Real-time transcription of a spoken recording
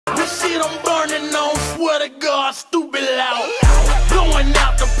shit I'm burning on, swear to God, stupid loud. Blowing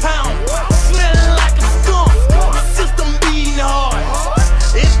out the pound, smelling like a skunk. System beating hard.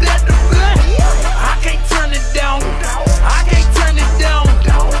 Is that the blunt? I can't turn it down. I can't turn it down.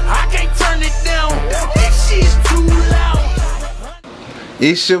 I can't turn it down. This shit too loud.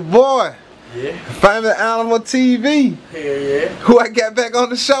 It's your boy. Yeah. Famous Animal TV. Hell yeah. Who I got back on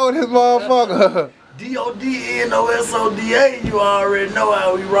the show, this motherfucker. DODNOSODA, you already know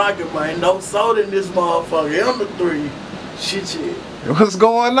how we rockin', man. NOSODA in this motherfucker. I'm the 3. Shit. What's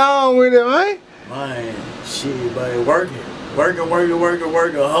going on with it, man? Man, shit, man. Working. A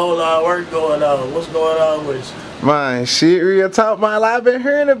whole lot of work going on. What's going on with you? Man, shit, real talk, man. I've been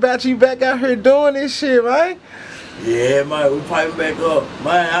hearing about you back out here doing this shit, man. Yeah, man, we piping back up.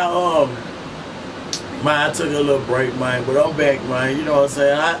 Man, I took a little break, man, but I'm back, man. You know what I'm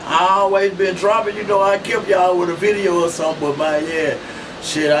saying? I always been dropping, you know, I kept y'all with a video or something, but man, yeah,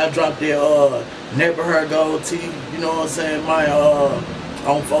 shit, I dropped that Never Heard Gold T, you know what I'm saying, man, on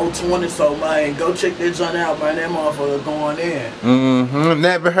 420, so man, go check that joint out, man. That motherfucker going in.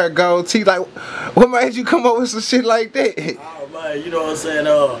 Never Heard Gold T. Like, what made you come up with some shit like that? Oh, man, you know what I'm saying,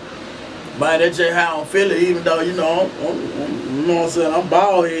 man, that's just how I'm feeling, even though, you know, you know what I'm saying, I'm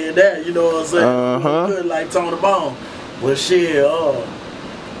bald head that, you know what I'm saying, good like Tony Bone. But shit,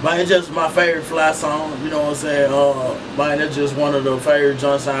 man, it's just my favorite fly song, you know what I'm saying, man, that's just one of the favorite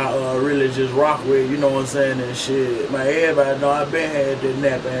joints I really just rock with, you know what I'm saying, and shit, man, everybody know I been had that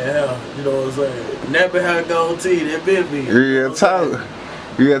nap in hell, you know what I'm saying, Never Heard Gold T, that been me. Real talk.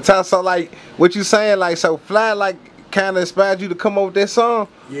 So like, what you saying, like, so Fly, like, kind of inspired you to come up with that song?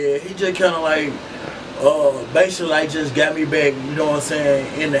 Yeah, he just kind of like, basically like just got me back, you know what I'm saying,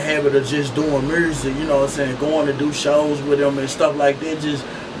 in the habit of just doing music, you know what I'm saying, going to do shows with him and stuff like that, just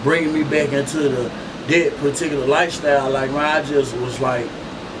bringing me back into that particular lifestyle. Like, man, I just was like,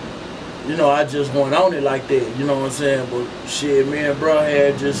 you know, I just went on it like that, you know what I'm saying, but shit, me and bro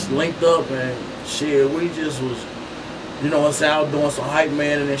had just linked up and shit, we just was, you know what I'm saying, I was doing some hype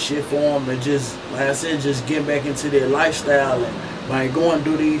man and shit for him and just, like I said, just getting back into that lifestyle and like going to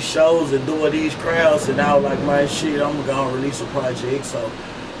do these shows and doing these crowds, and I was like, man, shit, I'm gonna release a project. So,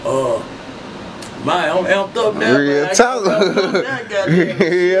 man, I'm amped up now. Real talk.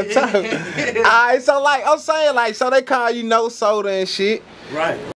 Real talk. Alright, so like I'm saying, like, so they call you NOSODA and shit. Right.